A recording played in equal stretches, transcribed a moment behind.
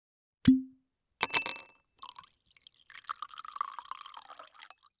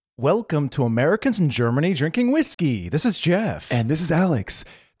Welcome to Americans in Germany Drinking Whiskey. This is Jeff. And this is Alex.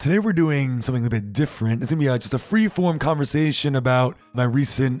 Today we're doing something a bit different. It's going to be just a free-form conversation about my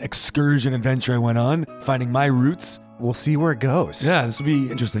recent excursion adventure I went on, finding my roots. We'll see where it goes. Yeah, this will be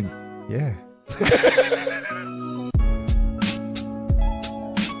interesting. Yeah.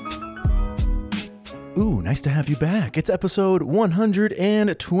 Ooh, nice to have you back. It's episode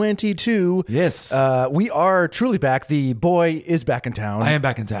 122. Yes. We are truly back. The boy is back in town. I am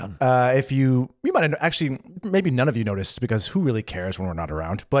back in town. If you might have, actually, maybe none of you noticed because who really cares when we're not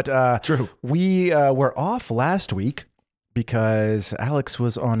around? But True. We were off last week because Alex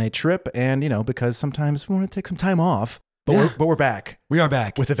was on a trip and, because sometimes we want to take some time off. But we're back. We are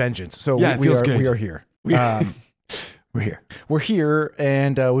back. With a vengeance. So yeah, we feels are good. we are here. We're here. We're here,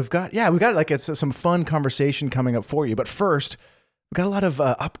 and we've got like some fun conversation coming up for you. But first, we've got a lot of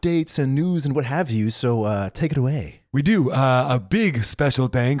updates and news and what have you. So take it away. We do. A big special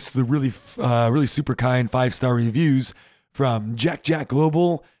thanks to the really super kind 5-star reviews from Jack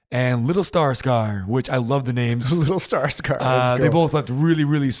Global and Little Star Scar, which I love the names. Little Star Scar. They both left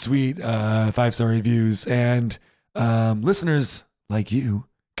really sweet 5-star reviews, and listeners like you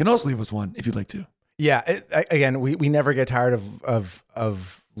can also leave us one if you'd like to. Yeah. Again, we never get tired of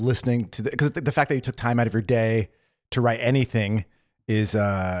listening to because the fact that you took time out of your day to write anything is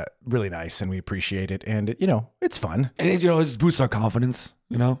really nice, and we appreciate it. And it's fun, and it just boosts our confidence.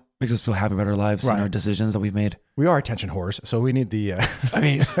 Makes us feel happy about our lives and our decisions that we've made. We are attention whores, so we need the. I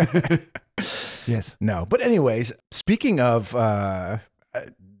mean, yes, no, but anyways, speaking of.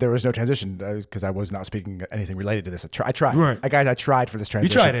 There was no transition because I was not speaking anything related to this. I tried. Right. I tried for this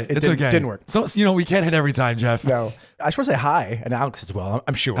transition. You tried it. It's okay. Didn't work. So, we can't hit every time, Jeff. No. I just want to say hi, and Alex as well.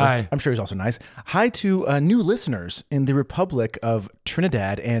 I'm sure. Hi. I'm sure he's also nice. Hi to new listeners in the Republic of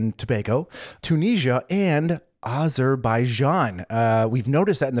Trinidad and Tobago, Tunisia, and Azerbaijan. We've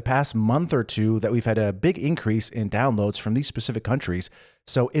noticed that in the past month or two that we've had a big increase in downloads from these specific countries.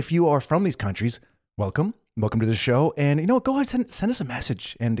 So if you are from these countries, welcome. Welcome to the show. And go ahead and send us a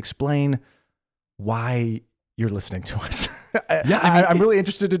message and explain why you're listening to us. I'm really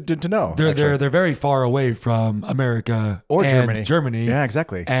interested to know. They're very far away from America or and Germany. Yeah,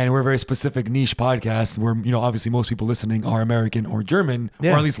 exactly. And we're a very specific niche podcast where, obviously most people listening are American or German, or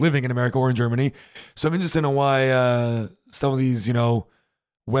at least living in America or in Germany. So I'm interested in why some of these,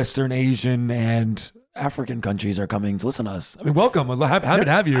 Western Asian and African countries are coming to listen to us. I mean, welcome. Happy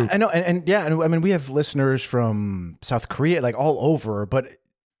to have you. I know. And I mean, we have listeners from South Korea, like all over, but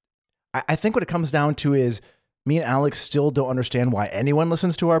I think what it comes down to is me and Alex still don't understand why anyone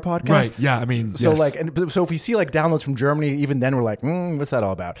listens to our podcast. Right. Yeah. I mean, so yes. So if we see like downloads from Germany, even then we're like, what's that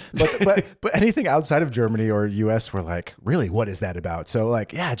all about? But anything outside of Germany or US, we're like, really, what is that about? So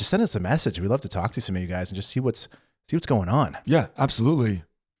just send us a message. We'd love to talk to some of you guys and just see what's going on. Yeah, absolutely.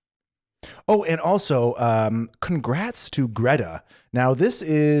 Oh, and also, congrats to Greta. Now, this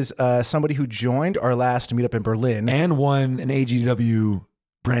is somebody who joined our last meetup in Berlin. And won an AGW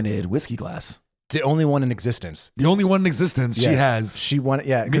branded whiskey glass. The only one in existence. The only one in existence she has. She won it,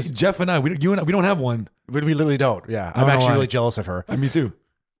 yeah. Because Jeff and I, we don't have one. We literally don't, yeah. I'm actually really jealous of her. Me too.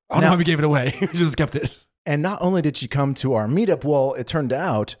 I don't know why we gave it away. We just kept it. And not only did she come to our meetup, well, it turned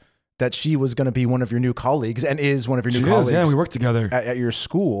out that she was going to be one of your new colleagues and is one of your new colleagues. Yeah, we work together. At your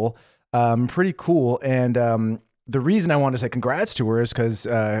school. Pretty cool. And the reason I wanted to say congrats to her is because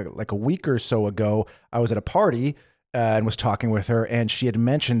like a week or so ago, I was at a party and was talking with her, and she had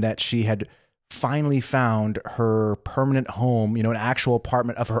mentioned that she had finally found her permanent home, an actual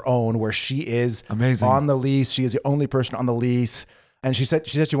apartment of her own where she is amazing on the lease. She is the only person on the lease. And she said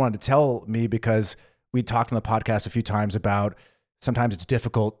she wanted to tell me because we talked on the podcast a few times about sometimes it's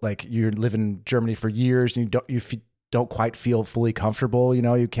difficult. Like you live in Germany for years and you don't quite feel fully comfortable,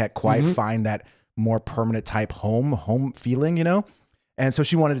 you can't quite find that more permanent type home feeling, And so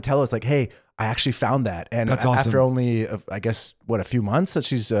she wanted to tell us like, hey, I actually found that. And that's awesome. After only, I guess, a few months that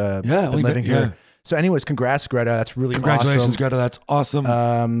she's been living here. Yeah. So anyways, congrats, Greta. That's really Congratulations, awesome. Greta. That's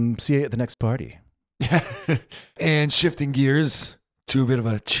awesome. See you at the next party. And shifting gears to a bit of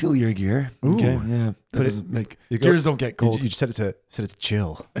a chillier gear. Ooh. Okay. Yeah. That doesn't make gears don't get cold. You just set it to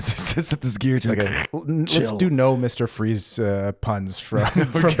chill. Set this gear to let's do no Mr. Freeze puns from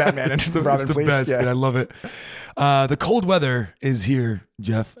Batman and Robin, the please. Best, yeah. I love it. The cold weather is here,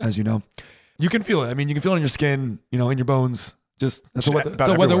 Jeff, as you know. You can feel it. I mean, you can feel it in your skin, in your bones. Just that's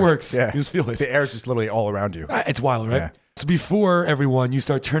how weather works. Yeah. You just feel it. The air is just literally all around you. It's wild, right? Yeah. So before everyone, you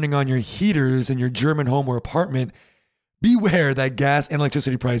start turning on your heaters in your German home or apartment, beware that gas and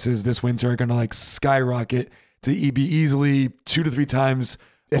electricity prices this winter are going to skyrocket to be easily 2 to 3 times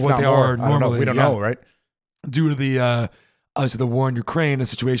of what they are normally. We don't know, right? Due to the obviously the war in Ukraine, a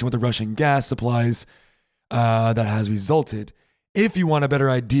situation with the Russian gas supplies that has resulted. If you want a better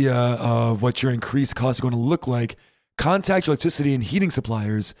idea of what your increased costs are going to look like, contact your electricity and heating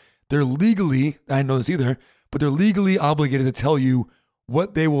suppliers. They're legally, I didn't know this either, but they're legally obligated to tell you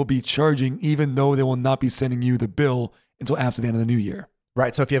what they will be charging, even though they will not be sending you the bill until after the end of the new year.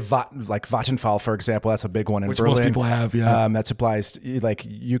 Right. So if you have Vattenfall, for example, that's a big one in Which Berlin. most people have, yeah. That supplies, like,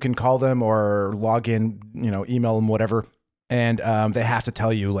 you can call them or log in, email them, whatever. And they have to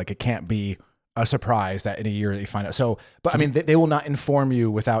tell you, like, it can't be a surprise that in a year they find out. So, but I mean, they will not inform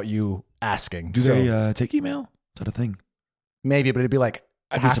you without you asking. Do they take email? Is that a thing? Maybe, but it'd be like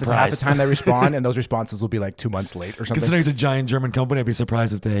half the time they respond, and those responses will be like 2 months late or something. Considering it's a giant German company, I'd be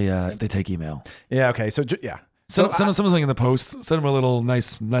surprised if they take email. Yeah. Okay. So yeah. Send them something in the post. Send them a little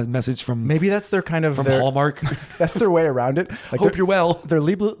nice message from maybe that's their kind of from Hallmark. That's their way around it. Like, hope you're well. They're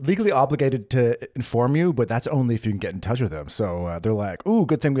legally obligated to inform you, but that's only if you can get in touch with them. So they're like, "Ooh,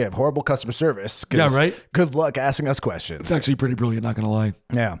 good thing we have horrible customer service." Yeah, right. Good luck asking us questions. It's actually pretty brilliant. Not gonna lie.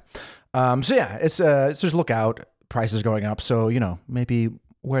 Yeah. So yeah, it's just look out. Prices going up. So maybe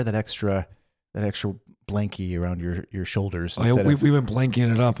wear that extra blankie around your shoulders. We've been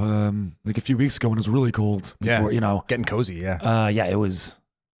blanking it up like a few weeks ago when it was really cold. Before, getting cozy. Yeah. Yeah, it was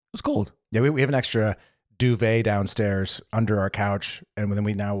cold. Yeah, we have an extra duvet downstairs under our couch, and then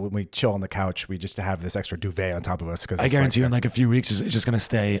when we chill on the couch, we just have this extra duvet on top of us. Because I guarantee you, in like a few weeks, it's just gonna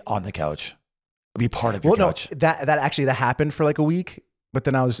stay on the couch. It'll be part of your couch. No, that happened for like a week. But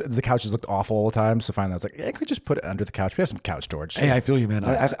then the couches looked awful all the time. So finally I was like, I could just put it under the couch. We have some couch storage. Hey, I feel you, man.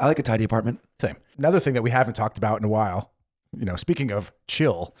 I like a tidy apartment. Same. Another thing that we haven't talked about in a while, speaking of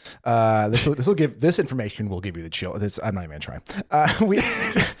chill, this information will give you the chill. I'm not even going to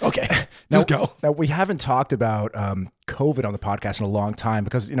try. Okay. Just go. Now, we haven't talked about COVID on the podcast in a long time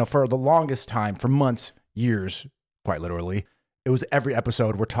because, for the longest time, for months, years, quite literally, it was every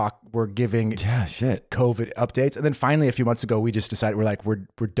episode we're giving COVID updates. And then finally a few months ago, we just decided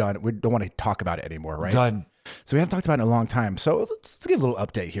we're done. We don't want to talk about it anymore, right? Done. So we haven't talked about it in a long time. So let's give a little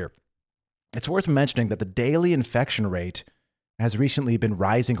update here. It's worth mentioning that the daily infection rate has recently been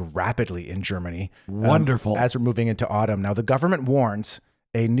rising rapidly in Germany. Wonderful. As we're moving into autumn. Now the government warns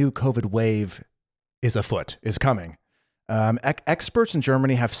a new COVID wave is coming. Experts in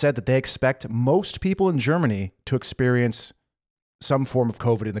Germany have said that they expect most people in Germany to experience some form of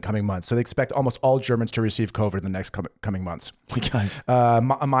COVID in the coming months. So they expect almost all Germans to receive COVID in the next coming months. A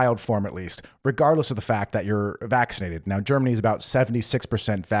mild form at least, regardless of the fact that you're vaccinated. Now, Germany is about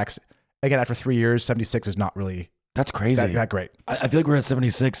 76% vaccinated. Again, after 3 years, 76 is not really... That's crazy. That great. I feel like we're at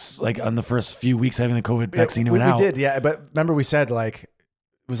 76, like on the first few weeks having the COVID vaccine we out. We did, yeah. But remember we said like,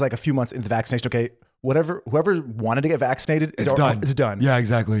 it was like a few months into the vaccination. Okay, whoever wanted to get vaccinated, it's done. It's done. Yeah,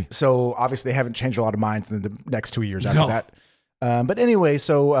 exactly. So obviously they haven't changed a lot of minds in the next 2 years after that. But anyway,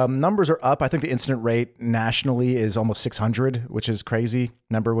 so numbers are up. I think the incident rate nationally is almost 600, which is crazy.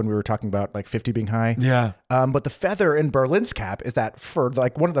 Remember when we were talking about like 50 being high? Yeah. But the feather in Berlin's cap is that for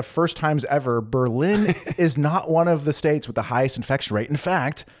like one of the first times ever, Berlin is not one of the states with the highest infection rate. In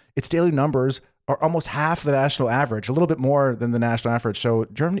fact, its daily numbers are almost half the national average, a little bit more than the national average. So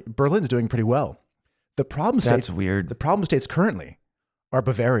Berlin's doing pretty well. That's weird. The problem states currently are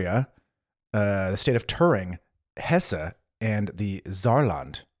Bavaria, the state of Turing, Hesse, and the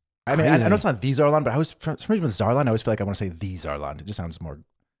Saarland. I mean, I know it's not the Saarland, but for some reason with Saarland, I always feel like I want to say the Saarland. It just sounds more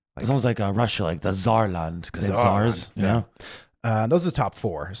like... It sounds like Russia, like the Saarland, because it's Tsars. Yeah. Those are the top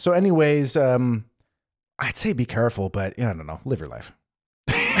four. So anyways, I'd say be careful, but I don't know. Live your life.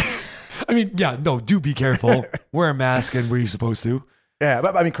 I mean, do be careful. Wear a mask and where you're supposed to. Yeah,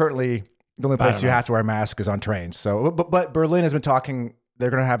 but I mean, currently, the only place you have to wear a mask is on trains. So, but Berlin has been talking... They're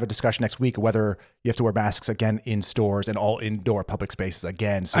going to have a discussion next week whether you have to wear masks again in stores and all indoor public spaces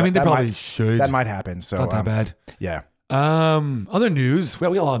again. So I mean, they probably should. That might happen. So not that bad. Yeah. Other news. Well,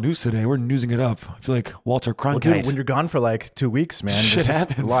 we got a lot of news today. We're newsing it up. I feel like Walter Cronkite. Well, dude, when you're gone for like 2 weeks, man, shit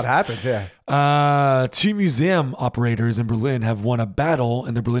happens. A lot happens. Yeah. 2 museum operators in Berlin have won a battle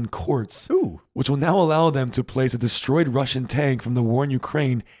in the Berlin courts, which will now allow them to place a destroyed Russian tank from the war in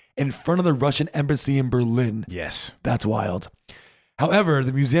Ukraine in front of the Russian embassy in Berlin. Yes. That's wild. However,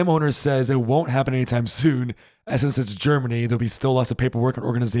 the museum owner says it won't happen anytime soon, as since it's Germany, there'll be still lots of paperwork and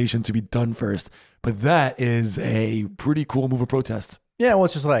organization to be done first. But that is a pretty cool move of protest. Yeah, well,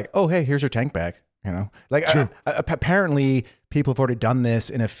 it's just like, oh, hey, here's your tank back. Like apparently people have already done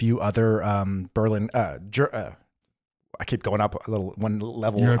this in a few other Berlin. I keep going up a little one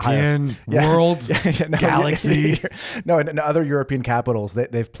level. European, world, galaxy. No, in other European capitals,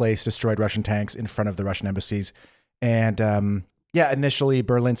 they've placed destroyed Russian tanks in front of the Russian embassies, and initially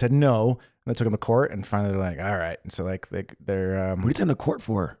Berlin said no. they took him to court, and finally they're like, all right. And so like they're What are you taking to court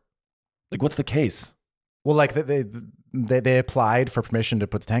for? Like, what's the case? well, like they applied for permission to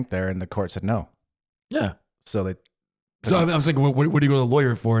put the tank there, and the court said no. Yeah. So they. So I'm thinking, what do you go to the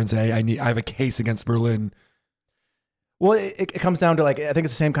lawyer for and say, I have a case against Berlin? Well, it comes down to like, I think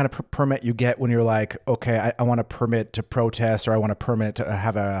it's the same kind of permit you get when you're like, okay, I want a permit to protest, or I want a permit to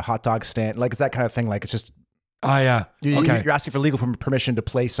have a hot dog stand. Like, it's that kind of thing. Like, it's just, Yeah. Okay. you're asking for legal permission to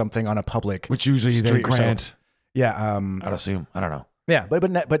place something on a public Which usually they street or so. grant. Yeah. I'd assume. I don't know. Yeah.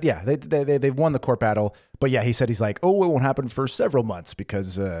 But yeah, they've won the court battle. But yeah, he said, he's like, oh, it won't happen for several months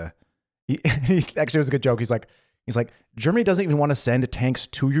because he actually, it was a good joke. He's like, Germany doesn't even want to send tanks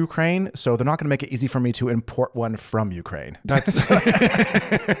to Ukraine, so they're not going to make it easy for me to import one from Ukraine. That's it's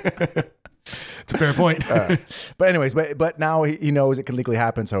a fair point. But anyways, but now he knows it can legally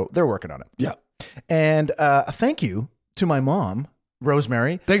happen, so they're working on it. Yeah. And a thank you to my mom,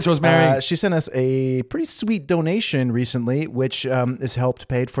 Rosemary. Thanks, Rosemary. She sent us a pretty sweet donation recently, which has helped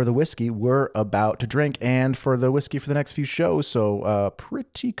pay for the whiskey we're about to drink and for the whiskey for the next few shows. So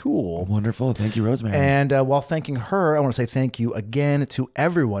pretty cool. Wonderful. Thank you, Rosemary. And while thanking her, I want to say thank you again to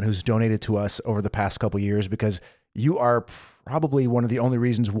everyone who's donated to us over the past couple years, because you are probably one of the only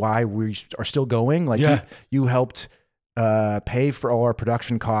reasons why we are still going. Like you helped pay for all our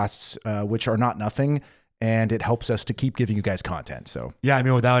production costs, which are not nothing. And it helps us to keep giving you guys content. So yeah, I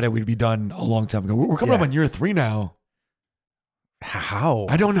mean, without it, we'd be done a long time ago. We're coming up on year 3 now. How?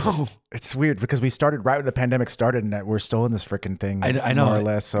 I don't know. It's weird because we started right when the pandemic started, and we're still in this freaking thing. I know, more or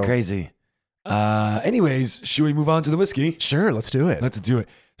less. So crazy. Anyways, should we move on to the whiskey? Sure, let's do it. Let's do it.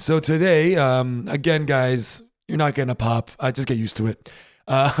 So today, again, guys, you're not getting a pop. Just get used to it.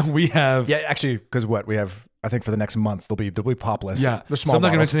 We have actually, because we have. I think for the next month they'll be popless. Yeah, they're small. So I'm not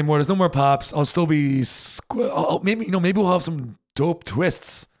gonna bottles. mention anymore. There's no more pops. I'll still be maybe we'll have some dope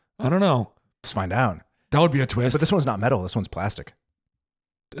twists. I don't know. Let's find out. That would be a twist. But this one's not metal. This one's plastic.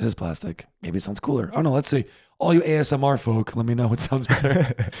 This is plastic. Maybe it sounds cooler. I don't know. Let's see. All you ASMR folk, let me know what sounds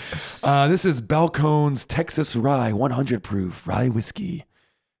better. This is Balcones Texas Rye 100 proof rye whiskey,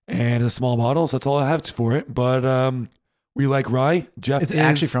 and it's a small bottle, so that's all I have for it. But we like rye. Jeff is it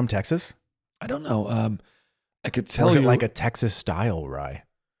actually from Texas? I don't know. I could tell or is you it like a Texas style rye,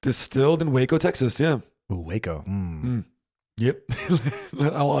 distilled in Waco, Texas. Yeah. Ooh, Waco. Yep.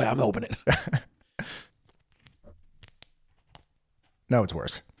 Oh, I'm gonna open it. No, it's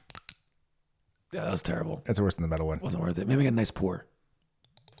worse. Yeah, that was terrible. It's worse than the metal one. Wasn't worth it. Maybe get a nice pour.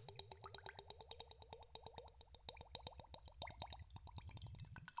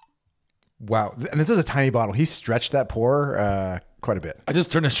 Wow. And this is a tiny bottle. He stretched that pour quite a bit. I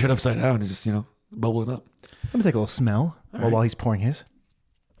just turned it straight upside down and just, bubbling up. Let me take a little smell right. while he's pouring his.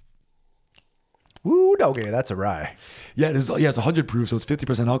 Ooh, doggy, that's a rye. Yeah, it's 100 proof, so it's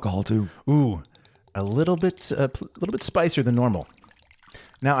 50% alcohol too. Ooh, a little bit spicier than normal.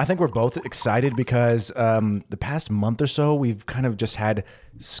 Now, I think we're both excited because the past month or so, we've kind of just had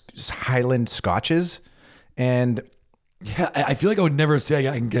Highland scotches. And yeah, I feel like I would never say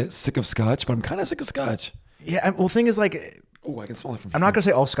I can get sick of scotch, but I'm kind of sick of scotch. Yeah, well, the thing is, like, oh, I can smell it from here. I'm not going to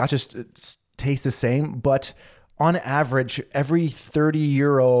say all scotches taste the same, but on average, every 30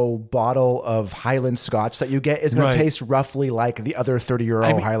 € bottle of Highland Scotch that you get is going to taste roughly like the other 30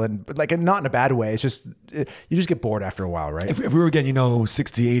 € Highland, but like not in a bad way. It's just, you just get bored after a while, right? If we were getting,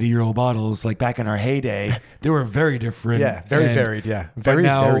 60, 80 € bottles, like back in our heyday, they were very different. Yeah, very varied. Yeah, very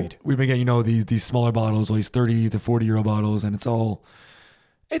now, varied. We've been getting, these smaller bottles, all these 30 to 40 € bottles, and I don't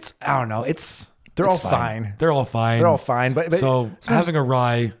know. They're all fine. They're all fine. They're all fine. But so having a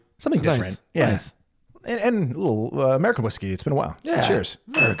rye, something different. Nice. Yeah. Nice. And a little American whiskey. It's been a while. Yeah. Cheers.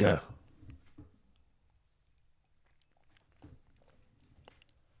 America.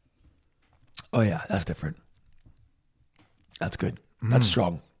 Oh, yeah. That's different. That's good. That's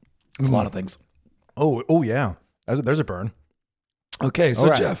strong. That's a lot of things. Oh yeah. There's a burn. Okay, so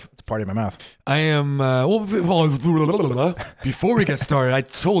right. Jeff. It's a party in my mouth. I am, before we get started, I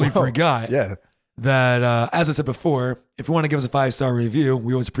totally forgot. Yeah. That, as I said before, if you want to give us a 5-star review,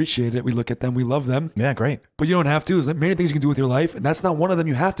 we always appreciate it. We look at them. We love them. Yeah, great. But you don't have to. There's many things you can do with your life, and that's not one of them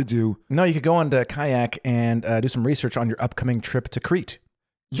you have to do. No, you could go on to Kayak and do some research on your upcoming trip to Crete.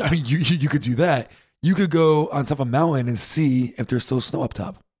 I mean, you could do that. You could go on top of a mountain and see if there's still snow up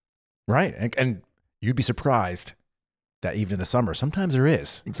top. Right. And you'd be surprised that even in the summer, sometimes there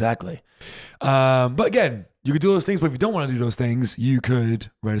is. Exactly. But again, you could do those things, but if you don't want to do those things, you could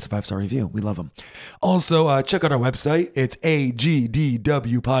write us a 5-star review. We love them. Also, check out our website. It's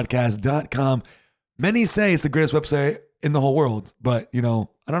agdwpodcast.com. Many say it's the greatest website in the whole world, but, I don't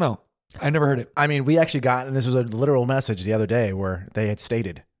know. I never heard it. I mean, we actually got, and this was a literal message the other day where they had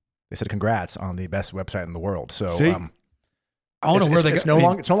stated they said congrats on the best website in the world. So See? I don't know where they it's no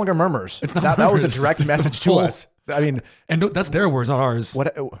longer murmurs. It's not that was a murmurs. direct It's message full- to us. I mean, And that's their words, not ours.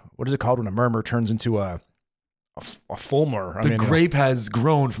 what is it called when a murmur turns into a fulmur? The grape has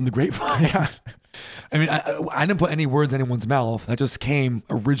grown from the grapevine. Yeah. I mean, I didn't put any words in anyone's mouth. That just came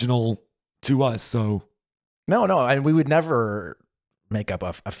original to us. So No, and we would never make up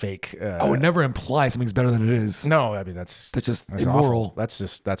a fake. I would never imply something's better than it is. No, I mean that's just awful. immoral.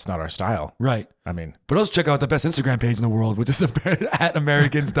 That's not our style. Right. I mean, But also check out the best Instagram page in the world, which is at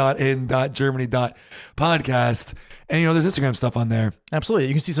americans.in.germany.podcast. And, there's Instagram stuff on there. absolutely.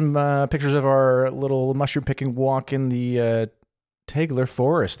 You can see some pictures of our little mushroom picking walk in the Tegler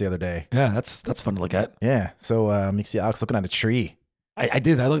Forest the other day. Yeah, that's fun to look at. Yeah. So you can see Alex looking at a tree, I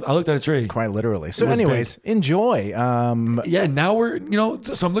did. I looked at a tree. quite literally. So, was anyways, enjoy. Yeah, now we're,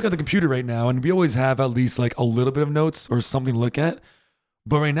 so I'm looking at the computer right now, and we always have at least like a little bit of notes or something to look at.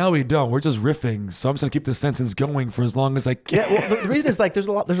 But right now we don't. We're just riffing. So I'm just gonna keep this sentence going for as long as I can. Yeah, well, the reason is like there's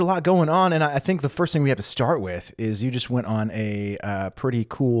a lot going on, and I think the first thing we have to start with is you just went on a pretty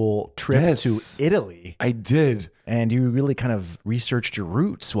cool trip Yes. to Italy, I did. and you really kind of researched your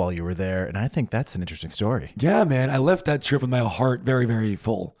roots while you were there, and I think that's an interesting story. Yeah, man. I left that trip with my heart very, very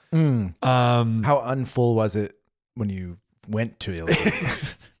full. How unfull was it when you went to Italy?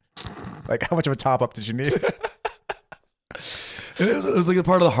 Like, how much of a top up did you need? It was like a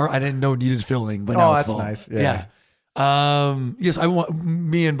part of the heart I didn't know needed filling, but now it's that's full. nice. Yeah. Yes,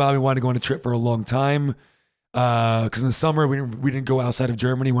 me and Bobby wanted to go on a trip for a long time. Because in the summer we didn't go outside of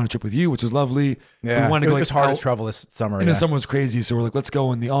Germany. We went on a trip with you, which was lovely. Yeah, we wanted it to was go just hard out- to travel this summer. And the summer was crazy, so we're like, let's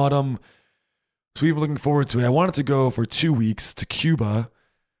go in the autumn. So we were looking forward to it. I wanted to go for 2 weeks to Cuba,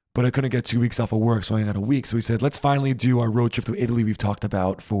 but I couldn't get 2 weeks off of work, so I got a week. So we said, let's finally do our road trip to Italy we've talked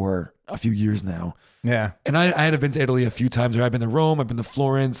about for a few years now. Yeah. And I had been to Italy a few times. I've been to Rome, I've been to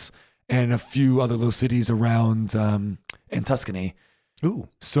Florence, and a few other little cities around in Tuscany. Ooh.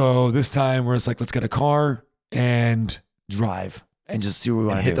 So this time we're just like, let's get a car and drive and just see what we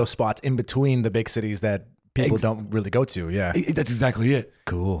want And to hit do. those spots in between the big cities that people don't really go to. Yeah. That's exactly it.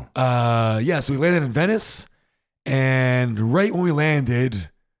 Cool. So we landed in Venice, and right when we landed,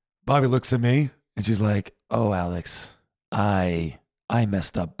 Bobby looks at me and she's like, "Oh, Alex, I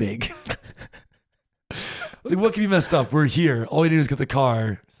messed up big." I was like, "What can you messed up? We're here. All we need is get the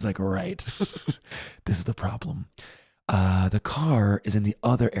car." She's like, "Right." This is the problem. The car is in the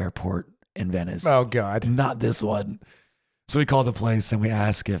other airport in Venice, Oh God. not this one. So we call the place and we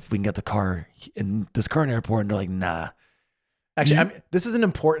ask if we can get the car in this current airport, and they're like, "Nah." Actually, I mean, this is an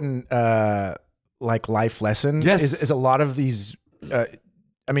important like life lesson. Yes. Is a lot of these.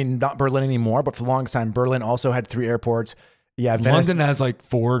 I mean, not Berlin anymore, but for the longest time, Berlin also had 3 airports. Yeah, Venice London has like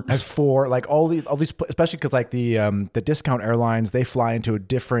 4. has 4. Like all these, especially because like the discount airlines, they fly into a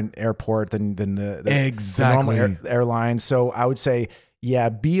different airport than the Exactly. normal airlines. So I would say, yeah,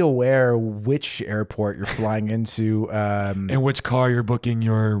 be aware which airport you're flying into. And which car you're booking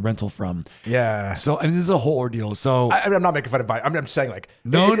your rental from. Yeah. So, I mean, this is a whole ordeal. So, I'm not making fun of it. I'm just saying, like,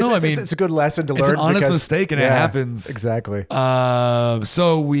 No, it's, I it's, mean, it's a good lesson to learn. it's an honest because- mistake and it happens. Exactly.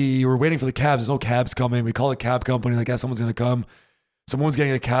 So we were waiting for the cabs. There's no cabs coming. We call the cab company, like, yeah, someone's going to come. Someone's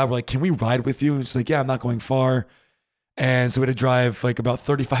getting a cab. We're like, can we ride with you? And she's like, yeah, I'm not going far. And so we had to drive like about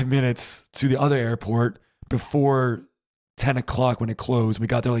 35 minutes to the other airport before 10 o'clock when it closed. We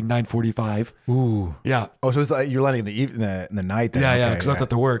got there like 9:45. Ooh. Yeah. Oh, so it's like you're landing in the night. Then. Yeah, Okay, because I have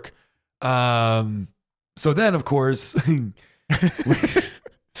to work. So then, of course,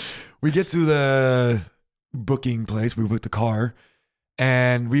 we get to the booking place. We booked the car,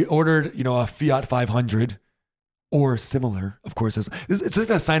 and we ordered, a Fiat 500 or similar. Of course, it's like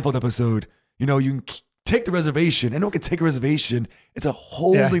that Seinfeld episode. You can take the reservation. Anyone can take a reservation. It's a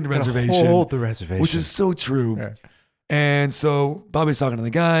holding the reservation, Hold the reservation, which is so true. Yeah. And so Bobby's talking to the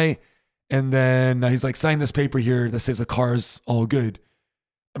guy, and then he's like, sign this paper here that says the car's all good.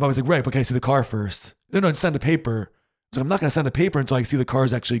 And Bobby's like, right, but can I see the car first? No, just sign the paper. So I'm not going to sign the paper until I see the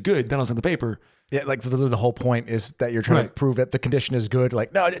car's actually good. Then I'll sign the paper. Yeah, like the whole point is that you're trying to Right. prove that the condition is good.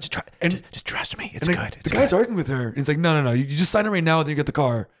 Like, no, just trust me. It's And good. The guy's arguing with her. And he's like, no. You just sign it right now, and then you get the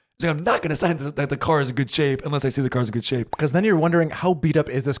car. He's like, I'm not going to sign that the car is in good shape unless I see the car's in good shape. Because then you're wondering how beat up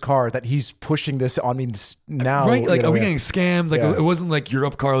is this car that he's pushing this on me now. Right? Like, are we yeah. getting scammed? Like, Yeah. it wasn't like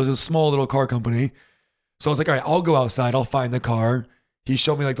Europe car. It was a small little car company. So I was like, all right, I'll go outside. I'll find the car. He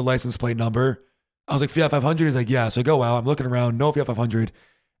showed me like the license plate number. I was like, Fiat 500? He's like, yeah. So I go out. I'm looking around. No Fiat 500.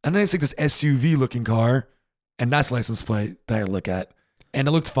 And then I see this SUV looking car. And that's the license plate that I look at. And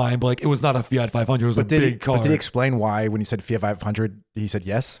it looked fine, but like it was not a Fiat 500. It was a big car. But did he explain why when you said Fiat 500, he said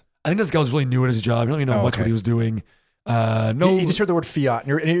yes? I think this guy was really new at his job. I don't even know much okay. what he was doing. No, He just heard the word Fiat,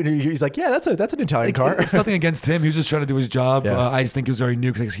 and he's like, "Yeah, that's an Italian car." It's nothing against him. He was just trying to do his job. Yeah. I just think he was very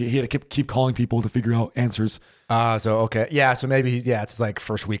new because he had to keep calling people to figure out answers. So okay, yeah. So maybe it's like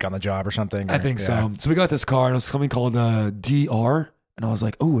first week on the job or something. I think so. So we got this car, and it was something called DR, and I was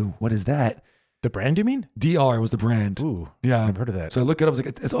like, "Oh, what is that?" The brand, you mean? DR was the brand. Ooh, Yeah, I've heard of that. So I looked it up. I was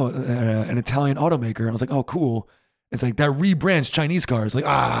like, it's an Italian automaker. I was like, oh, cool. It's like that rebrands Chinese cars. Like,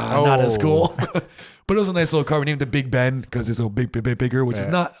 not as cool. But it was a nice little car. We named it Big Ben because it's a big bigger, which is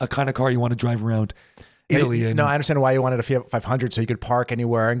not a kind of car you want to drive around Italy in. No, I understand why you wanted a Fiat 500 so you could park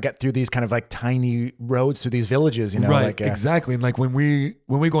anywhere and get through these kind of like tiny roads through these villages, Right, like, exactly. And like when we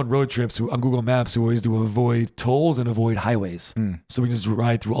go on road trips on Google Maps, we always do avoid tolls and avoid highways. So we just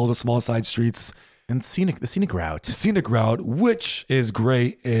ride through all the small side streets. And the scenic route. Scenic route, which is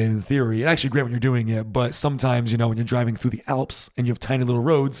great in theory. It's actually great when you're doing it, but sometimes, when you're driving through the Alps and you have tiny little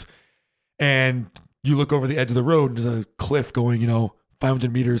roads and you look over the edge of the road and there's a cliff going,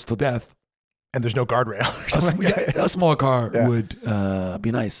 500 meters till death. And there's no guardrail. A small car would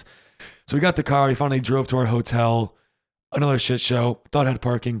be nice. So we got the car. We finally drove to our hotel. Another shit show. Thought I had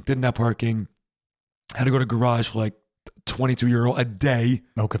parking. Didn't have parking. Had to go to garage for like €22 a day.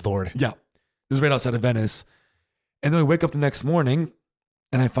 Oh, good Lord. Yeah. This is right outside of Venice. And then we wake up the next morning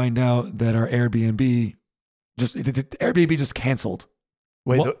and I find out that our Airbnb just canceled.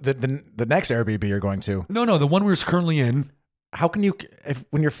 Wait, the next Airbnb you're going to? No, the one we're currently in. How can you,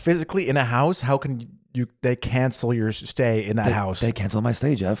 when you're physically in a house, how can they cancel your stay in that house? They canceled my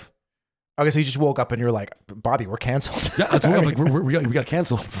stay, Jeff. Okay, so you just woke up and you're like, Bobby, we're canceled. Yeah, that's what I'm like, we got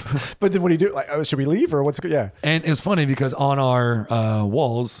canceled. But then what do you do? Like, should we leave or what's good? Yeah. And it was funny because on our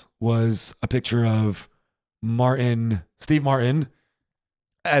walls was a picture of Steve Martin.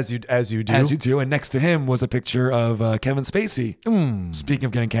 As you do. And next to him was a picture of Kevin Spacey. Speaking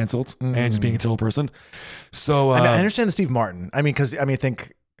of getting canceled and just being a terrible person. So I understand the Steve Martin. I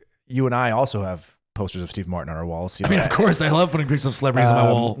think you and I also have posters of Steve Martin on our walls. Of course, I love putting pictures of celebrities on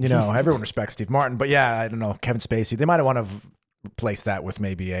my wall. Everyone respects Steve Martin, but yeah, I don't know, Kevin Spacey. They might have want to replace that with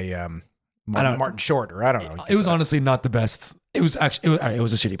maybe a Martin Short, or I don't know. It was honestly not the best. It was actually it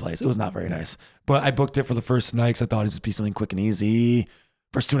was a shitty place. It was not very nice. But I booked it for the first night because I thought it'd just be something quick and easy.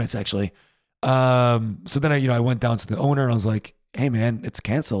 First 2 nights actually. So then I went down to the owner and I was like, "Hey man, it's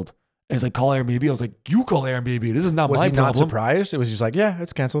canceled." And he's like, "Call Airbnb." I was like, "You call Airbnb. This is not my problem." Was he not surprised? It was just like, "Yeah,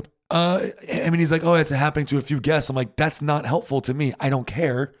 it's canceled." He's like, "Oh, it's happening to a few guests." I'm like, "That's not helpful to me. I don't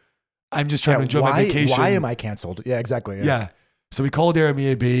care. I'm just trying to enjoy my vacation." Why am I canceled? Yeah, exactly. Yeah. So we called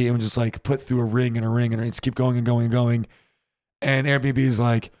Airbnb and we just like put through a ring and just keep going and going and going. And Airbnb is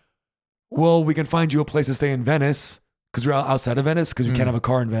like, "Well, we can find you a place to stay in Venice because we're outside of Venice because you can't have a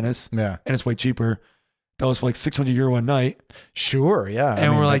car in Venice. Yeah, and it's way cheaper." That was for like €600 a night. Sure, yeah.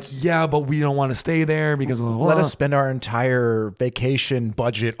 And we're like, yeah, but we don't want to stay there because let us spend our entire vacation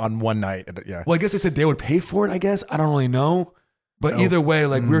budget on one night. Yeah. Well, I guess they said they would pay for it, I guess. I don't really know. But either way,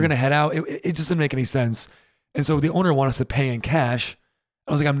 like we're going to head out. It just didn't make any sense. And so the owner wanted us to pay in cash.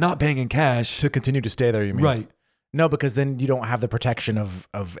 I was like, I'm not paying in cash. To continue to stay there, you mean? Right. No, because then you don't have the protection of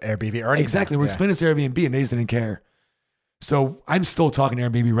Airbnb or anything. Exactly. We're explaining this to Airbnb and they just didn't care. So I'm still talking to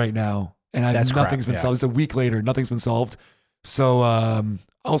Airbnb right now. And nothing's been solved. It's a week later. Nothing's been solved. So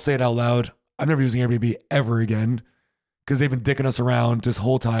I'll say it out loud. I'm never using Airbnb ever again because they've been dicking us around this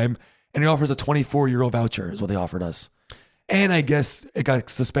whole time. And it offers a €24 voucher is what they offered us. And I guess it got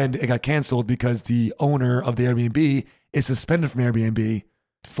suspended. It got canceled because the owner of the Airbnb is suspended from Airbnb.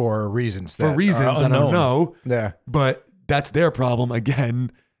 For reasons I don't know. Yeah. But that's their problem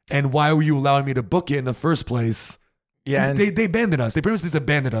again. And why were you allowing me to book it in the first place? Yeah, and they abandoned us. They pretty much just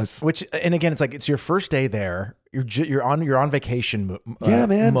abandoned us. Which, and again, it's like it's your first day there. You're on vacation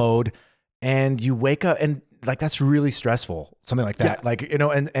mode, and you wake up and like that's really stressful. Something like that, like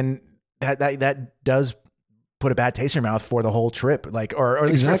and that does put a bad taste in your mouth for the whole trip, like or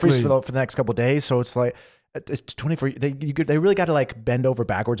at least for the next couple of days. So it's like it's 24. They really got to like bend over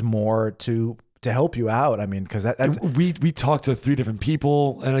backwards more to help you out. I mean, because we talked to 3 different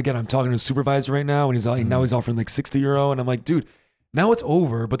people, and again, I'm talking to a supervisor right now, and he's now he's offering like €60, and I'm like, dude, now it's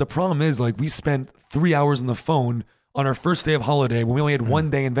over. But the problem is, like, we spent 3 hours on the phone on our first day of holiday when we only had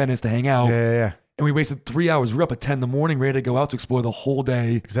 1 day in Venice to hang out. Yeah. And we wasted 3 hours. We were up at 10 in the morning, ready to go out to explore the whole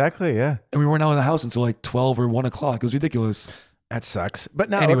day. Exactly. Yeah. And we weren't out of the house until like 12 or 1 o'clock. It was ridiculous. That sucks. But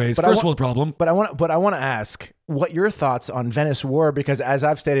now, anyways, first world problem. But I want to ask what your thoughts on Venice were, because as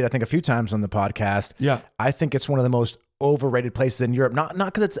I've stated, I think a few times on the podcast, I think it's one of the most overrated places in Europe. Not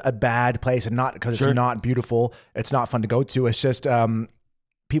because it's a bad place, and not because it's not beautiful. It's not fun to go to. It's just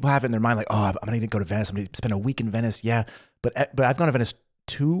people have it in their mind like, oh, I'm going to go to Venice. I'm going to spend a week in Venice. Yeah, but I've gone to Venice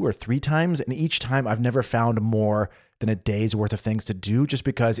 2 or 3 times, and each time I've never found more than a day's worth of things to do, just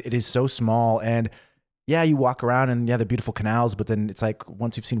because it is so small. And yeah, you walk around and yeah, they're beautiful canals, but then it's like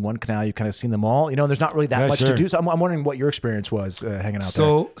once you've seen one canal, you've kind of seen them all. You know, there's not really that much to do. So I'm wondering what your experience was hanging out there.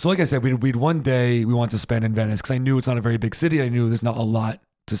 So like I said, we'd one day we wanted to spend in Venice because I knew it's not a very big city. I knew there's not a lot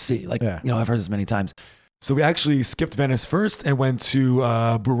to see. Like, you know, I've heard this many times. So we actually skipped Venice first and went to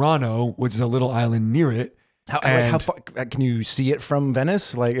Burano, which is a little island near it. How far can you see it from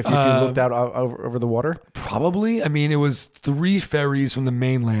Venice? Like if you looked out over the water? Probably. I mean, it was 3 ferries from the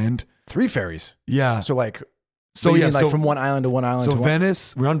mainland. 3 ferries? Yeah. So like... So yeah, like from one island to one island. So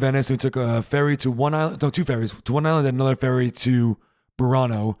Venice, we're on Venice, and we took a ferry to one island. No, 2 ferries to one island, and another ferry to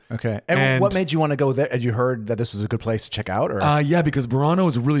Burano. Okay. And what made you want to go there? Had you heard that this was a good place to check out? Or yeah, because Burano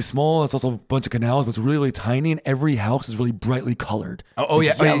is really small. It's also a bunch of canals, but it's really, really tiny, and every house is really brightly colored.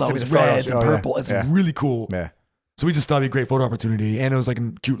 Yellows, reds, and purple. It's really cool. Yeah. So we just thought it'd be a great photo opportunity, and it was like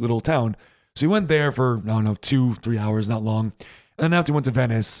a cute little town. So we went there for, I don't know, 2-3 hours, not long. And then after we went to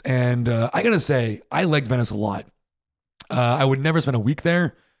Venice, and I gotta say, I liked Venice a lot. I would never spend a week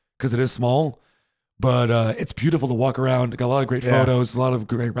there because it is small, but it's beautiful to walk around. Got a lot of great photos, a lot of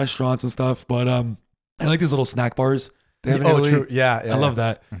great restaurants and stuff. But I like these little snack bars they have in Italy. True. Yeah, I love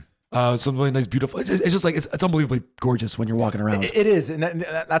that. Some really nice, beautiful. It's just like it's unbelievably gorgeous when you're walking around. It is, and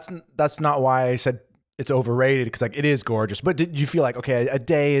that's not why I said it's overrated, because like it is gorgeous. But did you feel like, okay,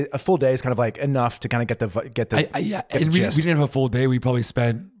 a full day is kind of like enough to kind of get the we didn't have a full day. We probably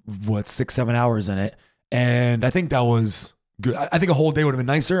spent 6-7 hours in it, and I think that was good. I think a whole day would have been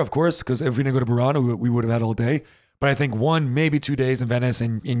nicer, of course, because if we didn't go to Burano, we would have had all day. But I think 1, maybe 2 days in Venice,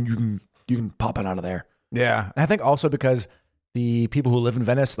 and you can pop it out of there. Yeah, and I think also because the people who live in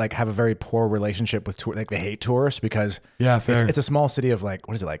Venice like have a very poor relationship with like they hate tourists, because it's a small city of like,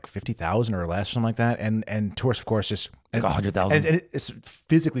 what is it, like 50,000 or less, something like that, and tourists of course just like 100,000, and it's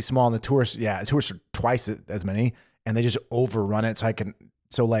physically small, and the tourists are twice as many, and they just overrun it.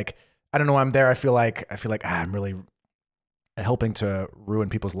 So like I don't know, I'm there, I feel like I'm really helping to ruin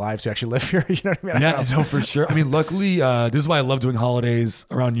people's lives who actually live here. You know what I mean? Yeah, no, for sure. I mean, luckily, this is why I love doing holidays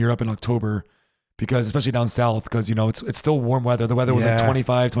around Europe in October. Because especially down south, because, you know, it's still warm weather. The weather was like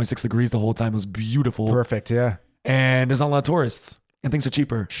 25, 26 degrees the whole time. It was beautiful. Perfect, yeah. And there's not a lot of tourists. And things are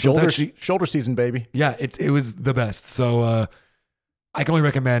cheaper. Shoulder season, baby. Yeah, it was the best. So I can only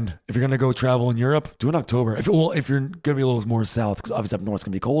recommend, if you're going to go travel in Europe, do it in October. If you're going to be a little more south, because obviously up north it's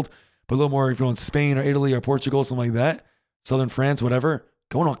going to be cold. But a little more, if you're in Spain or Italy or Portugal, something like that, southern France, whatever,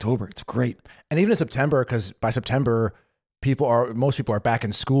 go in October. It's great. And even in September, because by September... most people are back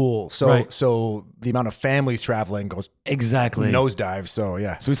in school, so the amount of families traveling goes nosedive. So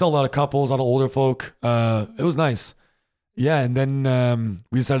yeah, so we saw a lot of couples, a lot of older folk. It was nice, yeah. And then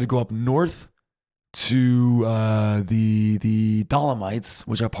we decided to go up north to the Dolomites,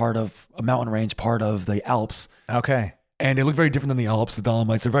 which are part of a mountain range, part of the Alps. Okay. And they look very different than the Alps. The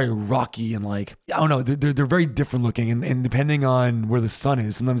Dolomites are very rocky and like, I don't know, they're very different looking. And depending on where the sun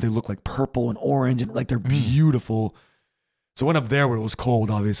is, sometimes they look like purple and orange, and like they're beautiful. So I went up there where it was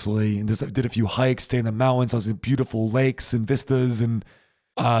cold, obviously, and just did a few hikes, stayed in the mountains. I was in beautiful lakes and vistas, and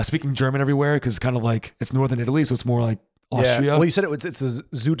speaking German everywhere, because kind of like it's northern Italy, so it's more like Austria. Yeah. Well, you said it's the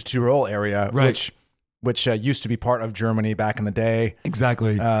Südtirol area, right, which used to be part of Germany back in the day.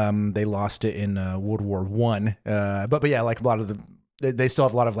 Exactly. They lost it in World War I. But yeah, like a lot of they still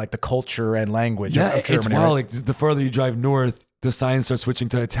have a lot of like the culture and language of Germany. It's wild. Right? Like the further you drive north, the signs start switching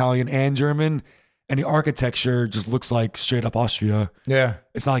to Italian and German. And the architecture just looks like straight up Austria. Yeah.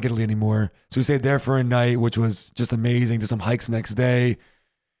 It's not like Italy anymore. So we stayed there for a night, which was just amazing. Did some hikes the next day.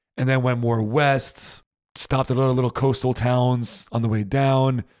 And then went more west, stopped at other little coastal towns on the way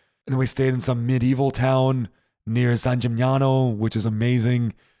down. And then we stayed in some medieval town near San Gimignano, which is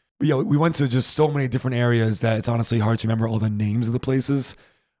amazing. But yeah, we went to just so many different areas that it's honestly hard to remember all the names of the places.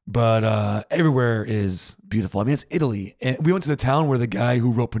 But everywhere is beautiful. I mean, it's Italy. And we went to the town where the guy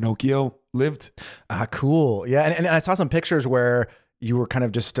who wrote Pinocchio lived. Cool. Yeah. And I saw some pictures where you were kind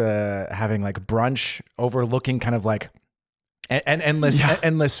of just having like brunch overlooking kind of like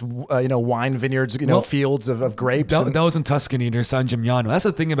endless wine vineyards, fields of grapes. That was in Tuscany near San Gimignano. That's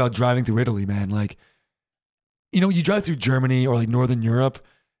the thing about driving through Italy, man. Like, you drive through Germany or like Northern Europe,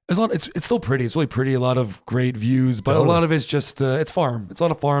 it's still pretty. It's really pretty. A lot of great views, but a lot of it's just, it's farm. It's a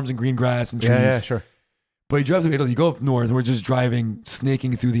lot of farms and green grass and trees. Yeah, sure. But you drive through Italy, you go up north, and we're just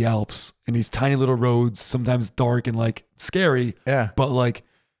snaking through the Alps in these tiny little roads, sometimes dark and like scary. Yeah. But like,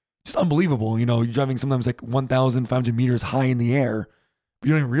 just unbelievable. You're driving sometimes like 1,500 meters high in the air. But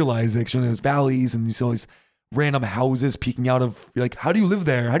you don't even realize it. There's valleys and you see all these random houses peeking out of, like, how do you live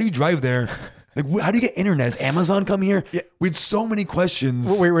there? How do you drive there? Like, how do you get internet? Does Amazon come here? Yeah. We had so many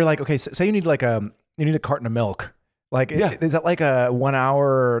questions. We're like, okay, say you need like you need a carton of milk. Like, is that like a 1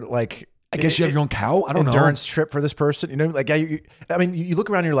 hour, like, I guess you have your own cow? I don't know. Endurance trip for this person. You know, like, I mean, you look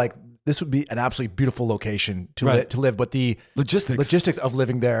around and you're like, this would be an absolutely beautiful location to live, but the logistics of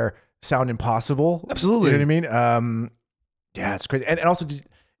living there sound impossible. Absolutely. You know what I mean? Yeah, it's crazy. And also,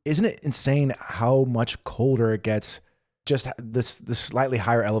 isn't it insane how much colder it gets? Just the slightly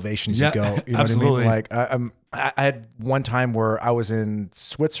higher elevations you go. You know absolutely. what I mean? Like, I had one time where I was in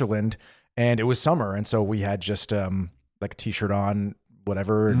Switzerland and it was summer, and so we had just like a t-shirt on,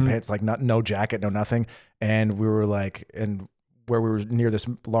 whatever, and pants, like no jacket, no nothing, and we were like, and where we were near this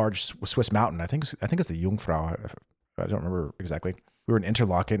large Swiss mountain. I think it's the Jungfrau. I don't remember exactly. We were in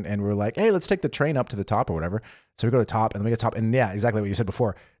Interlaken, and we were like, hey, let's take the train up to the top or whatever. So we go to the top, and then we get to the top, and yeah, exactly what you said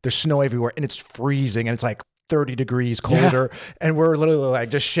before. There's snow everywhere, and it's freezing, and it's like 30 degrees colder, and we're literally like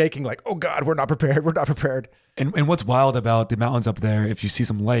just shaking, like, oh God, we're not prepared. And what's wild about the mountains up there, if you see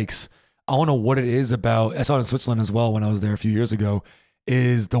some lakes, I don't know what it is about. I saw it in Switzerland as well when I was there a few years ago.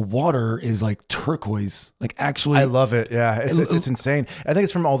 Is the water is like turquoise, like actually. I love it. Yeah, it's insane. I think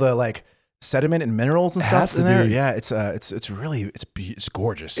it's from all the like sediment and minerals and stuff in there. Yeah, it's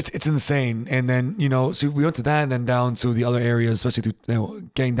gorgeous. It's insane. And then, you know, so we went to that and then down to the other areas, especially to,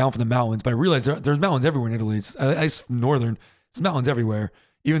 getting down from the mountains. But I realized there's mountains everywhere in Italy. It's, at least northern, there's mountains everywhere.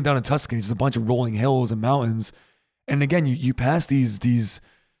 Even down in Tuscany, it's just a bunch of rolling hills and mountains. And again, you pass these,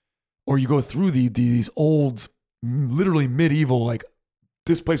 or you go through these old, literally medieval, like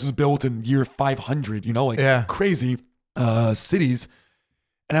this place was built in year 500, you know, like crazy cities.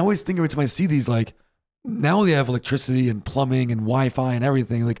 And I always think every time I see these, like, now they have electricity and plumbing and Wi-Fi and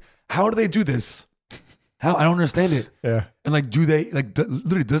everything. Like, how do they do this? How? I don't understand it. Yeah. And like, do they, like,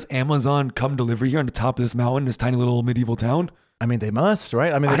 literally, does Amazon come deliver here on the top of this mountain, this tiny little medieval town? I mean, they must,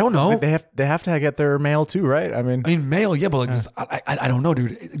 right? I mean, I don't know. They have to get their mail too, right? I mean, mail, yeah, but like, I don't know,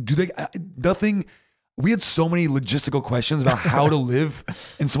 dude. Do they, nothing. We had so many logistical questions about how to live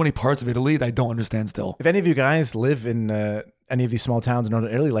in so many parts of Italy that I don't understand still. If any of you guys live in any of these small towns in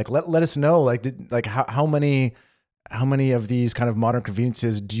northern Italy, like let us know, like how many of these kind of modern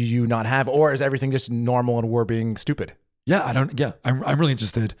conveniences do you not have, or is everything just normal and we're being stupid? Yeah, I'm really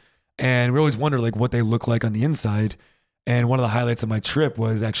interested, and we always wonder like what they look like on the inside. And one of the highlights of my trip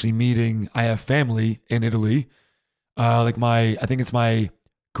was actually meeting. I have family in Italy, like I think it's my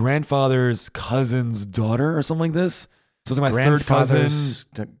grandfather's cousin's daughter or something like this. So it's like my third cousin.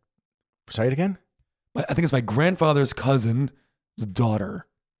 Say it again. I think it's my grandfather's cousin's daughter.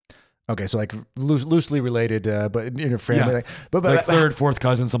 Okay, so like loosely related, but in your family, yeah. but like third, fourth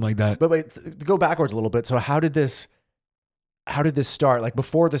cousin, something like that. But wait, go backwards a little bit. So how did this start? Like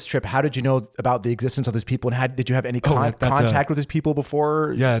before this trip, how did you know about the existence of these people, and did you have any contact with these people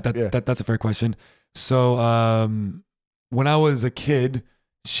before? Yeah, that's a fair question. So when I was a kid,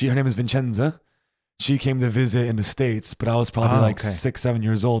 her name is Vincenza. She came to visit in the States, but I was probably 6, 7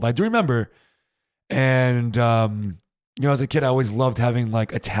 years old. But I do remember. And, as a kid, I always loved having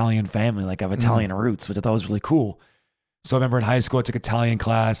like Italian family, like I have Italian roots, which I thought was really cool. So I remember in high school, I took Italian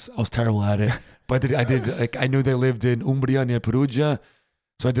class. I was terrible at it, but I did like, I knew they lived in Umbria near Perugia.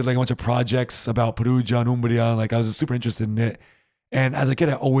 So I did like a bunch of projects about Perugia and Umbria. Like I was super interested in it. And as a kid,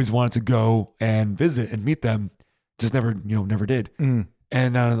 I always wanted to go and visit and meet them. Just never did.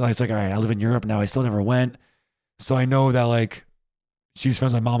 And I was like, all right, I live in Europe now. I still never went. So I know that like she's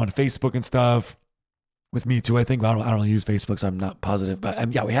friends with my mom on Facebook and stuff. With me too, I think. But I don't really use Facebook, so I'm not positive. But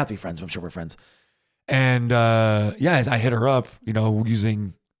we have to be friends. I'm sure we're friends. And I hit her up,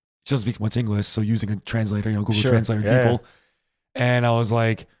 using, she doesn't speak much English, so using a translator, Google Translator people. And I was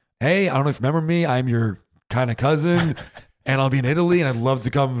like, hey, I don't know if you remember me. I'm your kind of cousin. And I'll be in Italy, and I'd love to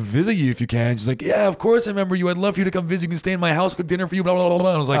come visit you if you can. She's like, yeah, of course I remember you. I'd love for you to come visit. You can stay in my house, cook dinner for you, blah, blah, blah, blah.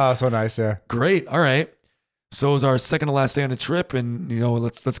 And I was like, oh, so nice, yeah. Great, all right. So it was our second to last day on the trip, and,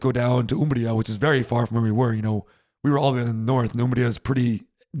 let's go down to Umbria, which is very far from where we were. We were all the way in the north, and Umbria is pretty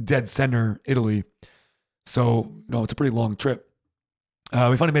dead center Italy. So, it's a pretty long trip. We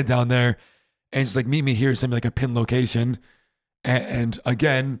finally made it down there, and she's like, meet me here, send me like a pin location. And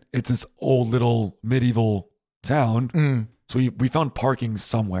again, it's this old little medieval town. So we found parking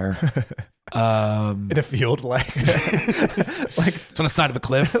somewhere. In a field, like it's on the side of a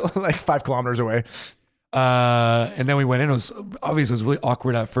cliff. like 5 kilometers away. And then we went in. It was really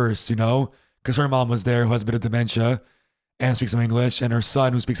awkward at first, because her mom was there who has a bit of dementia and speaks some English. And her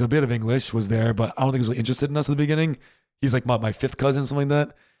son, who speaks a bit of English, was there, but I don't think he was really interested in us at the beginning. He's like my fifth cousin, something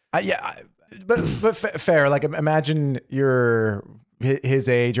like that. But fair. Like imagine you're his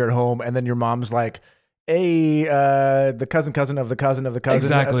age, you're at home, and then your mom's like, the cousin of the cousin of the cousin.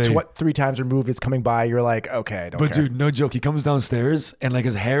 Exactly. What 3 times removed is coming by. You're like, okay, I don't But care. dude, no joke. He comes downstairs and like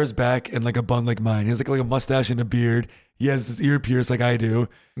his hair is back and like a bun like mine. He has like a mustache and a beard. He has his ear pierced like I do.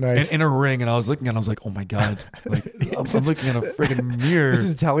 Nice. And a ring. And I was looking at it, I was like, oh my God. Like I'm looking at a freaking mirror. This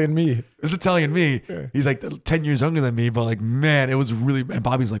is Italian me. This is Italian me. He's like 10 years younger than me, but like, man, it was really, and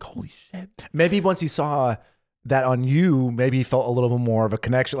Bobby's like, holy shit. Maybe once he saw that on you, maybe he felt a little bit more of a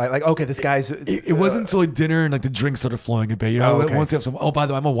connection. Like okay, this guy's. It wasn't until like dinner and like the drinks started flowing a bit. You know, Oh, okay. once you have some, oh, by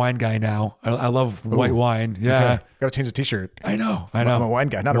the way, I'm a wine guy now. I love white wine. Yeah. Okay. Gotta change the t-shirt. I know. I'm a wine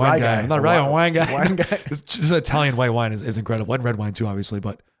guy, not a Wine rye guy. I'm not a rye, I'm a wine guy. Wine guy. It's just Italian white wine is incredible. And red wine too, obviously,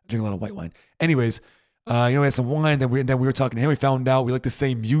 but I drink a lot of white wine. Anyways, we had some wine. Then we were talking to him. We found out we like the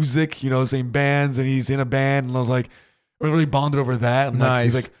same music, same bands, and he's in a band. And I was like, we really bonded over that. And like,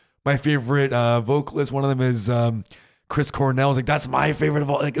 he's Nice. like my favorite vocalist. One of them is Chris Cornell. I was like, that's my favorite of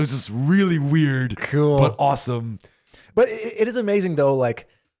all. Like, it was just really weird, Cool. but awesome. But it is amazing though, like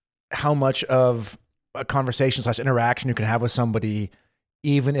how much of a conversation / interaction you can have with somebody,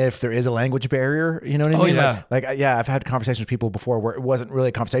 even if there is a language barrier. You know what I Oh, mean? yeah. Like I've had conversations with people before where it wasn't really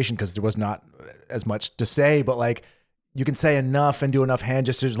a conversation because there was not as much to say, but like you can say enough and do enough hand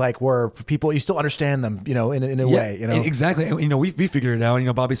gestures, like where people you still understand them, in a way. Exactly. And, we figured it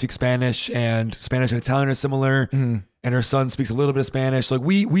out. Bobby speaks Spanish and Italian are similar, and her son speaks a little bit of Spanish. So, like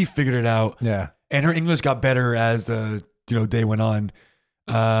we figured it out. Yeah. And her English got better as the day went on.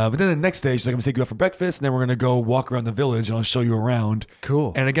 But then the next day, she's like, I'm gonna take you out for breakfast, and then we're gonna go walk around the village, and I'll show you around.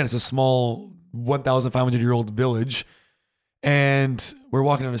 Cool. And again, it's a small 1,500-year-old village, and we're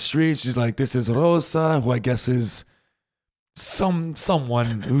walking down the street. She's like, "This is Rosa, who I guess is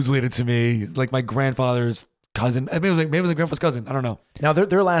someone who's related to me, like my grandfather's cousin. Maybe it was my grandfather's cousin. I don't know. Now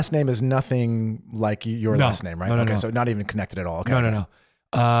their last name is nothing like your No. last name, right? No, no, okay, no. so not even connected at all. Okay. No.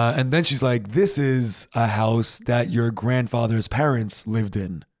 And then she's like, "This is a house that your grandfather's parents lived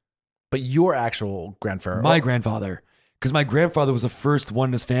in." But your actual grandfather. My grandfather, because my grandfather was the first one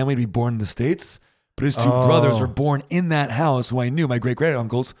in his family to be born in the States, but his two brothers were born in that house. Who I knew, my great great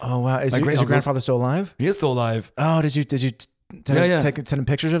uncles. Oh wow! Is My your great-uncles. grandfather still alive? He is still alive. Oh, did you Yeah. send him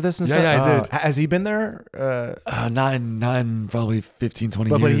pictures of this and Yeah, stuff? yeah, I Oh, did. Has he been there? Not in probably 15, 20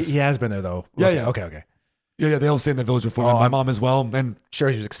 But years. he has been there though. Yeah, Okay, yeah. Okay. Yeah, they all stayed in the village before. Oh, my mom as well. And Sure,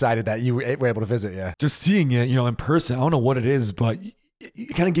 he was excited that you were able to visit. Yeah. just seeing it, in person, I don't know what it is, but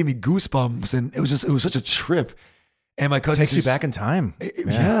it kind of gave me goosebumps, and it was such a trip. And my cousin Takes you back in time.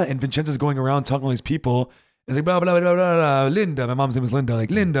 Yeah, and Vincenzo's going around talking to all these people. It's like blah blah blah blah blah. Linda, my mom's name is Linda.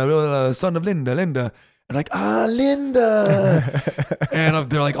 Like Linda, blah, blah, blah, son of Linda. And like Linda, and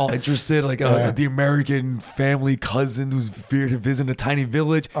they're like all interested, like the American family cousin who's here to visit a tiny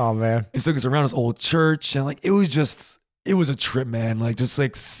village. Oh man. He took us around his old church, and like it was a trip, man. Like just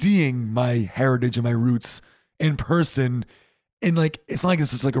like seeing my heritage and my roots in person, and like it's not like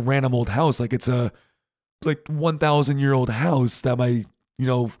it's just like a random old house. Like it's a 1,000-year-old house that my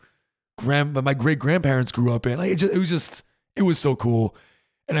my great grandparents grew up in. Like it was so cool,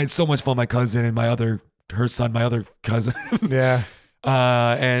 and I had so much fun with my cousin and her son, my other cousin. Yeah.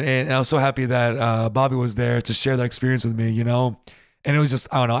 And I was so happy that Bobby was there to share that experience with me, And it was just,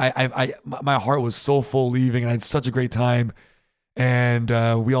 I don't know, my heart was so full leaving, and I had such a great time. And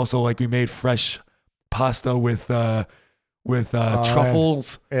we also we made fresh pasta with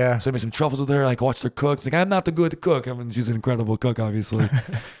truffles. Yeah. So I made some truffles with her. I watched her cook. It's like, I'm not the good to cook. I mean, she's an incredible cook, obviously.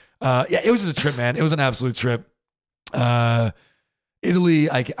 It was just a trip, man. It was an absolute trip. Italy,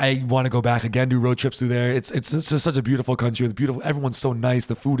 I want to go back again, do road trips through there. It's just such a beautiful country. It's beautiful. Everyone's so nice.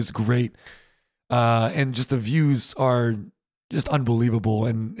 The food is great. And just the views are just unbelievable.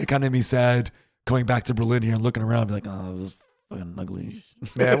 And it kind of made me sad coming back to Berlin here and looking around and be like, oh, this is fucking ugly.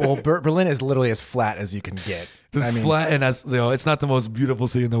 Yeah. Well, Berlin is literally as flat as you can get. It's flat, and it's not the most beautiful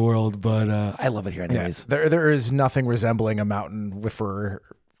city in the world, but I love it here anyways. Yeah. There is nothing resembling a mountain for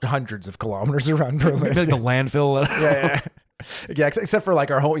hundreds of kilometers around Berlin. Maybe the landfill. Yeah, except for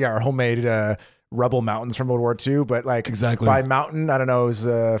our homemade rubble mountains from World War II. But exactly by mountain, I don't know, it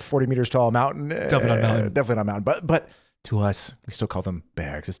was 40 meters tall mountain. Definitely not a mountain. Definitely not a mountain. But to us, we still call them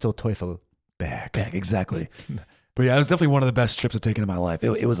bergs. It's still Teufel Berg. Exactly. But yeah, it was definitely one of the best trips I've taken in my life.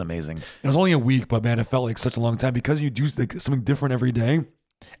 It was amazing. It was only a week, but man, it felt like such a long time because you do something different every day.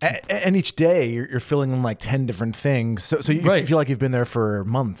 And each day you're filling in 10 different things. So you feel like you've been there for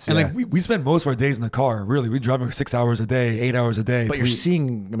months. And we spend most of our days in the car, really. We drive 6 hours a day, 8 hours a day. But you're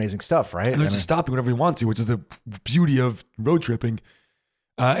seeing amazing stuff, right? And they're just stopping whenever we want to, which is the beauty of road tripping.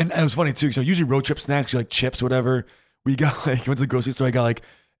 And it was funny too. So usually road trip snacks, you chips, whatever. We got went to the grocery store. I got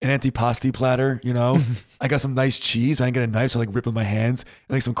an antipasti platter, you know. I got some nice cheese. I didn't get a knife, so I like rip with my hands,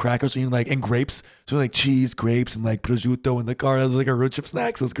 and like some crackers, and like and grapes. So like cheese, grapes, and like prosciutto in the car. It was like a road trip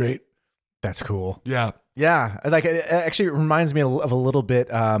snack. So it was great. That's cool. Yeah. Yeah, like it actually reminds me of a little bit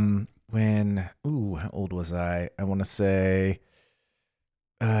when how old was I? I want to say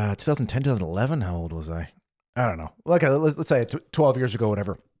 2010, 2011. How old was I? I don't know. Like let's say 12 years ago,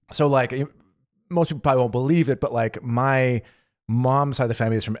 whatever. So like most people probably won't believe it, but like my mom's side of the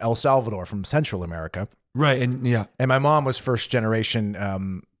family is from El Salvador, from Central America. Right, and yeah. And my mom was first generation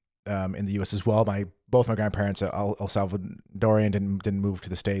in the U.S. as well. Both my grandparents are El Salvadorian, didn't move to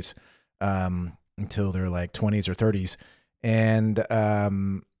the States until their like 20s or 30s. And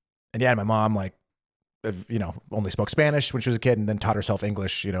yeah, my mom like, only spoke Spanish when she was a kid and then taught herself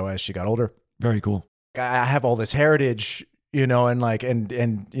English, as she got older. Very cool. I have all this heritage, and like,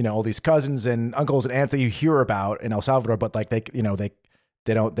 and all these cousins and uncles and aunts that you hear about in El Salvador, but like they don't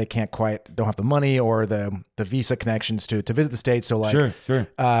have the money or the visa connections to visit the States. So like, sure.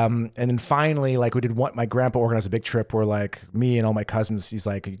 And then finally, like my grandpa organized a big trip where like me and all my cousins, he's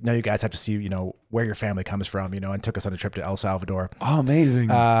like, no, you guys have to see, where your family comes from, and took us on a trip to El Salvador. Oh,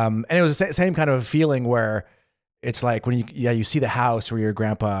 amazing. And it was the same kind of feeling where it's like when you see the house where your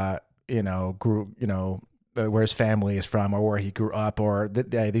grandpa, grew, where his family is from or where he grew up, or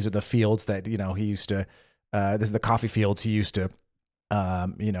these are the fields that, he used to, this is the coffee fields he used to,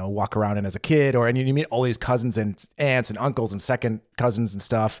 walk around in as a kid, and you meet all these cousins and aunts and uncles and second cousins and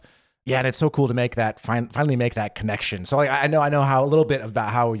stuff. Yeah. And it's so cool to make that, finally make that connection. So like, I know how a little bit about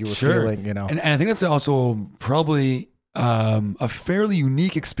how you were feeling, And I think that's also probably a fairly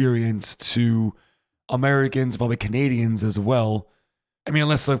unique experience to Americans, probably Canadians as well. I mean,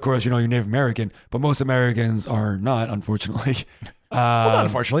 unless of course, you're Native American, but most Americans are not, unfortunately. Well, not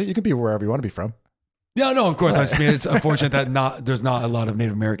unfortunately, you can be wherever you want to be from. Yeah, no, of course. I mean, it's unfortunate that there's not a lot of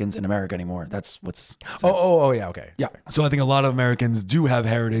Native Americans in America anymore. That's what's. Oh, yeah, okay. Yeah. So I think a lot of Americans do have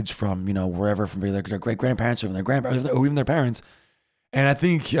heritage from, wherever, from their great grandparents or from their grandparents or even their parents. And I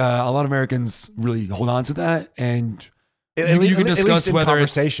think a lot of Americans really hold on to that. And you can discuss whether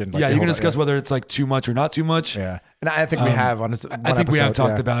it's, you can discuss whether it's like too much or not too much. Yeah. And I think we have on I think we have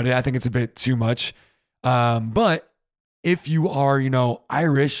talked about it. I think it's a bit too much. But if you are,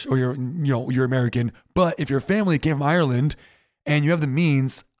 Irish or you're American, but if your family came from Ireland and you have the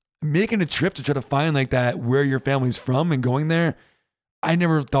means, making a trip to try to find like that, where your family's from and going there, I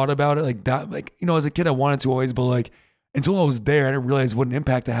never thought about it like that. Like, as a kid, I wanted to always, but like until I was there, I didn't realize what an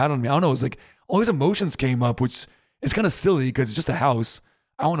impact it had on me. I don't know. It was like all these emotions came up, which is kind of silly because it's just a house.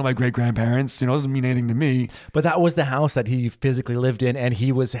 I don't know my great grandparents, it doesn't mean anything to me. But that was the house that he physically lived in, and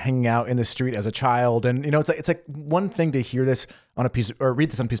he was hanging out in the street as a child. And it's like one thing to hear this on a piece or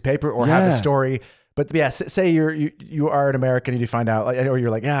read this on a piece of paper or have the story. But yeah, say you are an American and you find out, or you're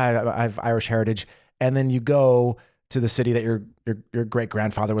like, yeah, I have Irish heritage, and then you go to the city that your great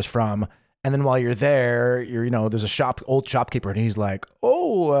grandfather was from. And then while you're there, there's a old shopkeeper, and he's like,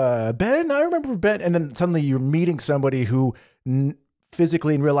 "Oh, Ben, I remember Ben." And then suddenly you're meeting somebody who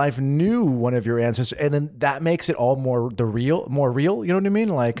physically in real life knew one of your ancestors, and then that makes it all more real. You know what I mean?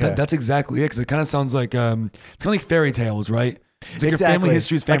 Like that's exactly it. Because it kind of sounds like it's kind of like fairy tales, right? It's like exactly. your family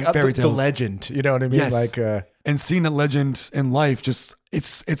history is fairy tales. The legend. You know what I mean? Yes. Like and seeing that legend in life, just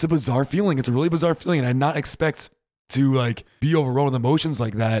it's a bizarre feeling. It's a really bizarre feeling, and I did not expect to like be overrun with emotions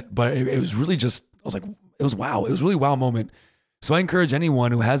like that. But it was really just, I was like, it was wow. It was really a wow moment. So I encourage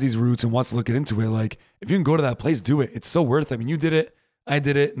anyone who has these roots and wants to look into it, like if you can go to that place, do it. It's so worth it. I mean, you did it. I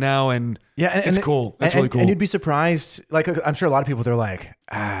did it now, and it's cool. It's really cool. And you'd be surprised. Like, I'm sure a lot of people, they're like,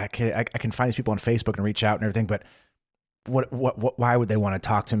 I can find these people on Facebook and reach out and everything, but why would they want to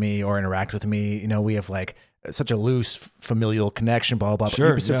talk to me or interact with me? We have like such a loose familial connection, blah, blah, blah. Sure, but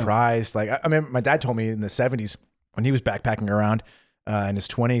you'd be surprised. Yeah. Like, I mean, my dad told me in the 70s when he was backpacking around in his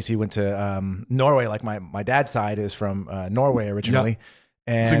 20s, he went to Norway. Like my dad's side is from Norway originally. Yeah.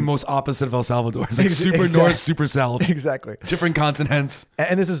 And it's like the most opposite of El Salvador. It's like super north, super south. Exactly. Different continents.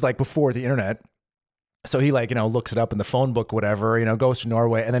 And this is like before the internet. So he looks it up in the phone book, whatever, goes to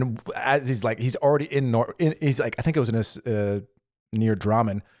Norway. And then as he's already he's like, I think it was in this near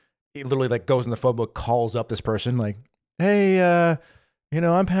Drammen. He literally like goes in the phone book, calls up this person like, hey,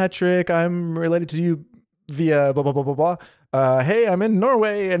 I'm Patrick. I'm related to you via blah, blah, blah, blah, blah. Hey, I'm in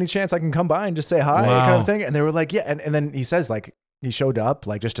Norway. Any chance I can come by and just say hi kind of thing? And they were like, yeah. And then he says like, he showed up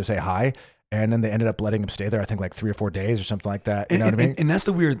like just to say hi, and then they ended up letting him stay there. I think like 3 or 4 days or something like that. You know what I mean? And that's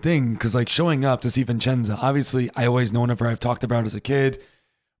the weird thing, because like showing up to see Vincenza, obviously I always known of her. I've talked about her as a kid,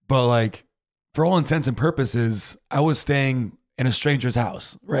 but like for all intents and purposes, I was staying in a stranger's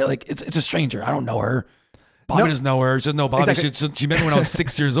house, right? Like it's a stranger. I don't know her. Bobby doesn't know her. She doesn't know Bobby. Exactly. She met me when I was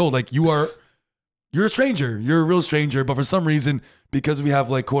 6 years old. Like you're a stranger. You're a real stranger. But for some reason, because we have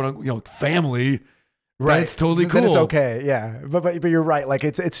like quote unquote, family, right? Then it's totally cool. Then it's okay. Yeah. But you're right. Like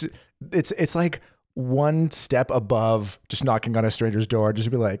it's like one step above just knocking on a stranger's door.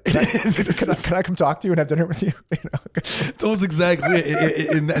 Just be like, can I come talk to you and have dinner with you? It's almost exactly it.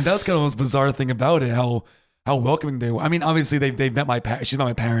 And that's kind of the most bizarre thing about it. How welcoming they were. I mean, obviously they've met she's met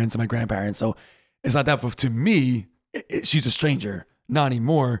my parents and my grandparents. So it's not that, but to me, she's a stranger. Not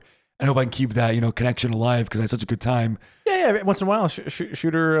anymore. I hope I can keep that, connection alive because I had such a good time. Yeah. Once in a while,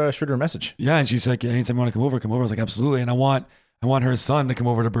 shoot her a message. Yeah, and she's like, anytime you want to come over. I was like, absolutely. And I want her son to come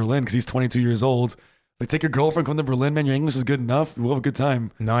over to Berlin because he's 22 years old. Like, take your girlfriend, come to Berlin, man. Your English is good enough. We'll have a good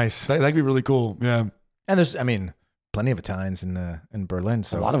time. Nice. That'd be really cool. Yeah. And there's, plenty of Italians in Berlin.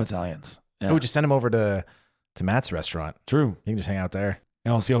 So a lot of Italians. Yeah. We just send him over to Matt's restaurant. True. You can just hang out there.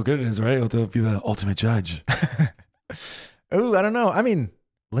 And I'll see how good it is, right? I'll be the ultimate judge. Oh, I don't know.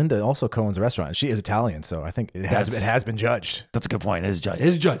 Linda also co-owns a restaurant. She is Italian, so I think it has been judged. That's a good point. It is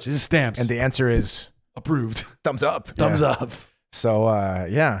judged. His stamps. And the answer is approved. Thumbs up. Thumbs up. So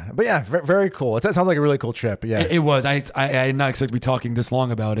very cool. It sounds like a really cool trip. Yeah, it was. I did not expect to be talking this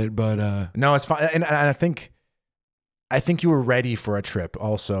long about it, but no, it's fine. And I think you were ready for a trip.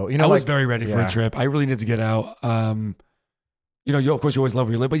 Also, I was very ready for a trip. I really needed to get out. Of course, you always love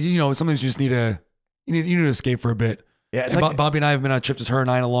where you live, but sometimes you just need to escape for a bit. Yeah, it's like Bobby and I have been on trips, just her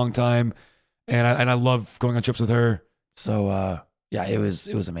and I, in a long time, and I love going on trips with her. So it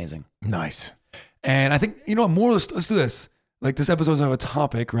was amazing. Nice. And I think more. Let's do this. Like this episode doesn't have a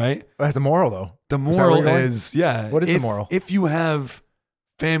topic, right? It has a moral though. The moral is What is the moral? If you have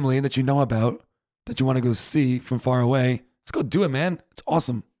family that you know about that you want to go see from far away, let's go do it, man. It's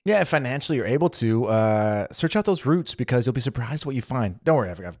awesome. Yeah, if financially you're able to search out those routes because you'll be surprised what you find. Don't worry,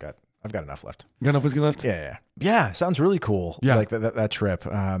 I've got enough left. You got enough whiskey left? Yeah. Sounds really cool. Yeah, like that trip.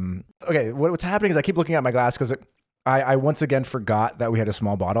 Okay, what's happening is I keep looking at my glass because I once again forgot that we had a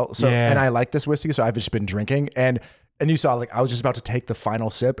small bottle. So and I like this whiskey, so I've just been drinking and you saw like I was just about to take the final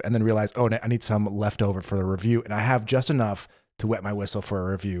sip and then realized, I need some left over for the review, and I have just enough to wet my whistle for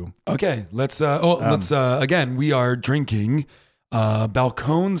a review. Okay, let's again, we are drinking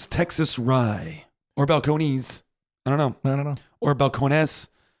Balcones Texas Rye or Balcones. I don't know. Or Balcones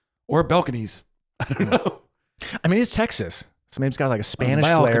or Balconies. I don't know. It's Texas. So maybe it's got like a Spanish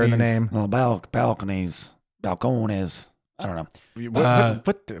flair in the name. Well, balconies, balcones. I don't know.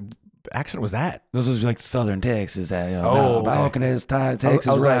 What accent was that? This is like Southern Texas. Balconies, Texas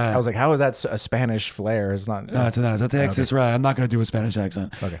Rye. I was like, how is that a Spanish flair? It's not. No, it's a Texas Rye. I'm not going to do a Spanish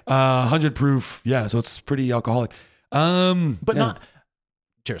accent. Okay. 100 proof. Yeah, so it's pretty alcoholic. But not.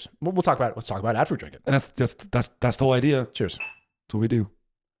 Cheers. We'll talk about it. Let's talk about it after we drink it. And that's the whole idea. Cheers. That's what we do.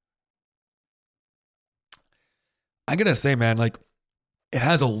 I gotta say, man, like it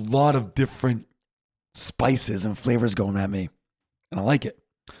has a lot of different spices and flavors going at me, and I like it.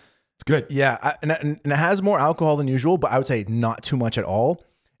 It's good. Yeah, and it has more alcohol than usual, but I would say not too much at all.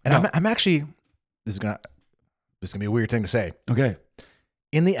 And no. I'm actually this is gonna be a weird thing to say. Okay.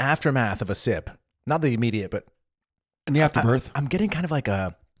 In the aftermath of a sip, not the immediate, but in the afterbirth, I'm getting kind of like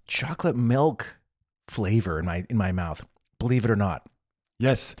a chocolate milk flavor in my mouth. Believe it or not.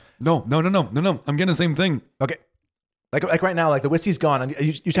 Yes. No. I'm getting the same thing. Okay. Like right now, like the whiskey's gone, and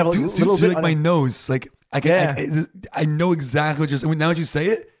you just have a little bit. Like my nose, like I know exactly what you're saying. Now that you say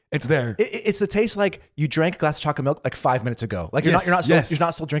it, it's there. It's the taste like you drank a glass of chocolate milk like 5 minutes ago. Like you're not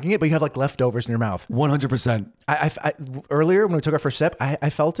still drinking it, but you have like leftovers in your mouth. 100%. I earlier when we took our first sip, I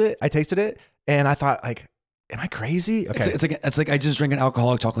felt it, I tasted it, and I thought like, am I crazy? Okay, it's like I just drank an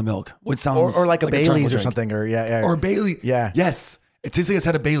alcoholic chocolate milk, which sounds or like a Bailey's or something, or or Bailey. Yeah. Yes. It tastes like it's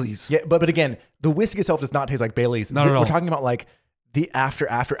had a Bailey's. Yeah, but again, the whiskey itself does not taste like Bailey's. No. We're talking about like the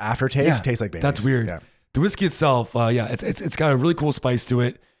aftertaste tastes like Bailey's. That's weird. Yeah. The whiskey itself, it's got a really cool spice to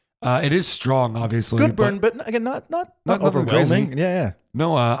it. It is strong, obviously. Good burn, but again, not overwhelming. Crazy. Yeah.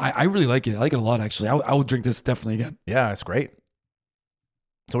 No, I really like it. I like it a lot, actually. I will drink this definitely again. Yeah, it's great.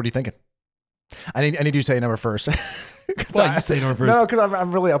 So what are you thinking? I need you to say number first. Well, you say number first. No, because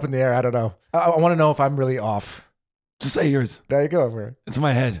I'm really up in the air. I don't know. I want to know if I'm really off. Just say yours. There you go. It's in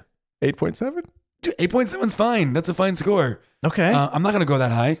my head. 8.7? 8.7's fine. That's a fine score. Okay. I'm not going to go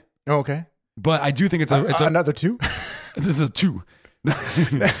that high. Oh, okay. But I do think it's another 2? This is a 2.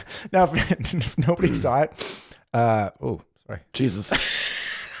 Now, if nobody saw it. Sorry. Jesus.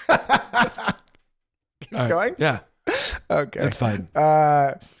 Keep going? Yeah. Okay. That's fine.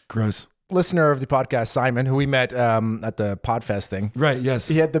 Gross. Listener of the podcast, Simon, who we met at the Podfest thing. Right, yes.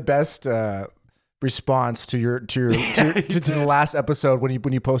 He had the best response to the last episode when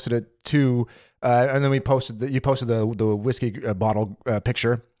you posted it to And then you posted the whiskey bottle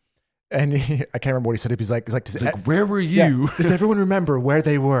picture. And I can't remember what he said. He's like, where were you? Yeah, does everyone remember where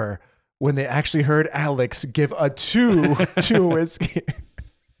they were when they actually heard Alex give a 2 to whiskey?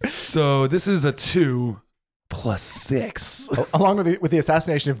 So this is a 2 plus 6. Along with the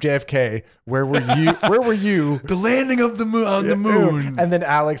assassination of JFK, where were you? Where were you? The landing of the moon on the moon. And then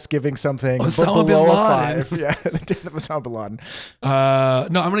Alex giving something Osama below bin a Laden. 5. Yeah, the death of Osama bin Laden.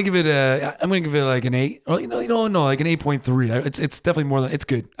 No, I'm gonna give it like an 8. Or no, like an 8.3. It's definitely more than it's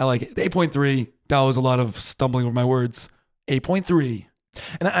good. I like it. The 8.3. That was a lot of stumbling over my words. 8.3.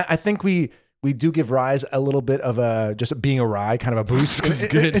 And I think we do give Rise a little bit of just being a rye, kind of a boost It's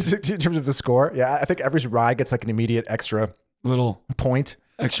good. in terms of the score. Yeah, I think every rye gets like an immediate extra Little point.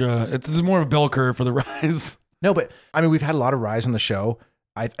 extra. It's more of a bell curve for the Rise. No, but I mean, we've had a lot of ryes on the show.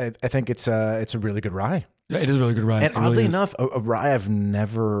 I think it's a really good rye. Yeah, it is a really good rye. And oddly enough, a rye I've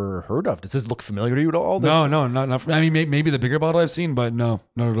never heard of. Does this look familiar to you at all? No, not. I mean, maybe the bigger bottle I've seen, but no,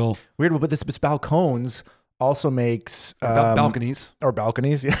 not at all. Weird, but this Balcones also makes Balconies. or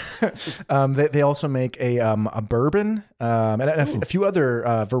balconies. Yeah, they also make a bourbon and a few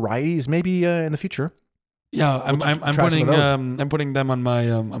other varieties maybe in the future. Yeah, I'm try some of those. I'm putting them on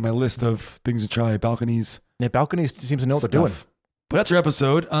my list of things to try. Balconies. Yeah, balconies seems to know what they're doing. But that's your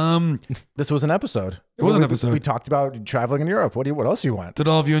episode. This was an episode. It was an episode. We talked about traveling in Europe. What else do you want? Did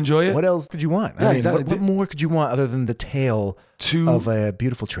all of you enjoy it? What else did you want? Yeah, I mean, exactly. What more could you want other than the tale of a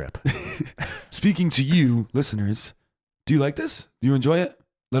beautiful trip? Speaking to you, listeners, do you like this? Do you enjoy it?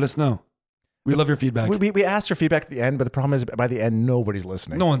 Let us know. We love your feedback. We asked for feedback at the end, but the problem is by the end, nobody's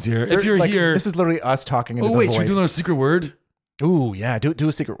listening. No one's here. If you're here, this is literally us talking into the wait, void. should we do a secret word? Ooh, yeah. Do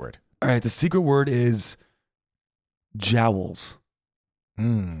a secret word. All right, the secret word is jowls.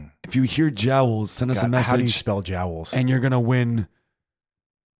 If you hear jowls, send us a message. How do you spell jowls? And you're gonna win.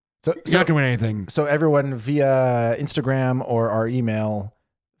 You're not gonna win anything. So everyone via Instagram or our email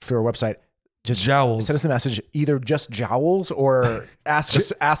through our website, just jowls. Send us a message, either just jowls or ask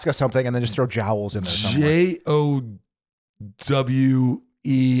us something, and then just throw jowls in there somewhere.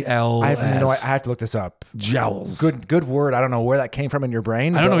 JOWELS. I have to look this up. Jowls. Good word. I don't know where that came from in your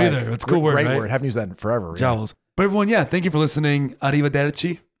brain. I don't know either. It's a cool word. Great right? word. Haven't used that in forever. Jowls. But everyone, thank you for listening.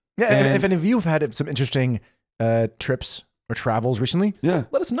 Arrivederci. Yeah, and if any of you have had some interesting trips or travels recently, yeah,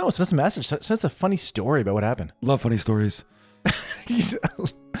 let us know. Send us a message. Send us a funny story about what happened. Love funny stories. I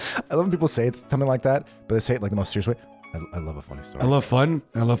love when people say it's something like that, but they say it like the most serious way. I love a funny story. I love fun,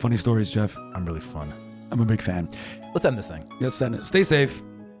 and I love funny stories, Jeff. I'm really fun. I'm a big fan. Let's end this thing. Let's end it. Stay safe,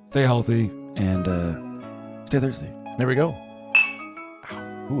 stay healthy, and stay thirsty. There we go.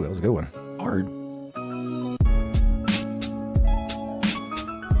 Ooh, that was a good one. Hard.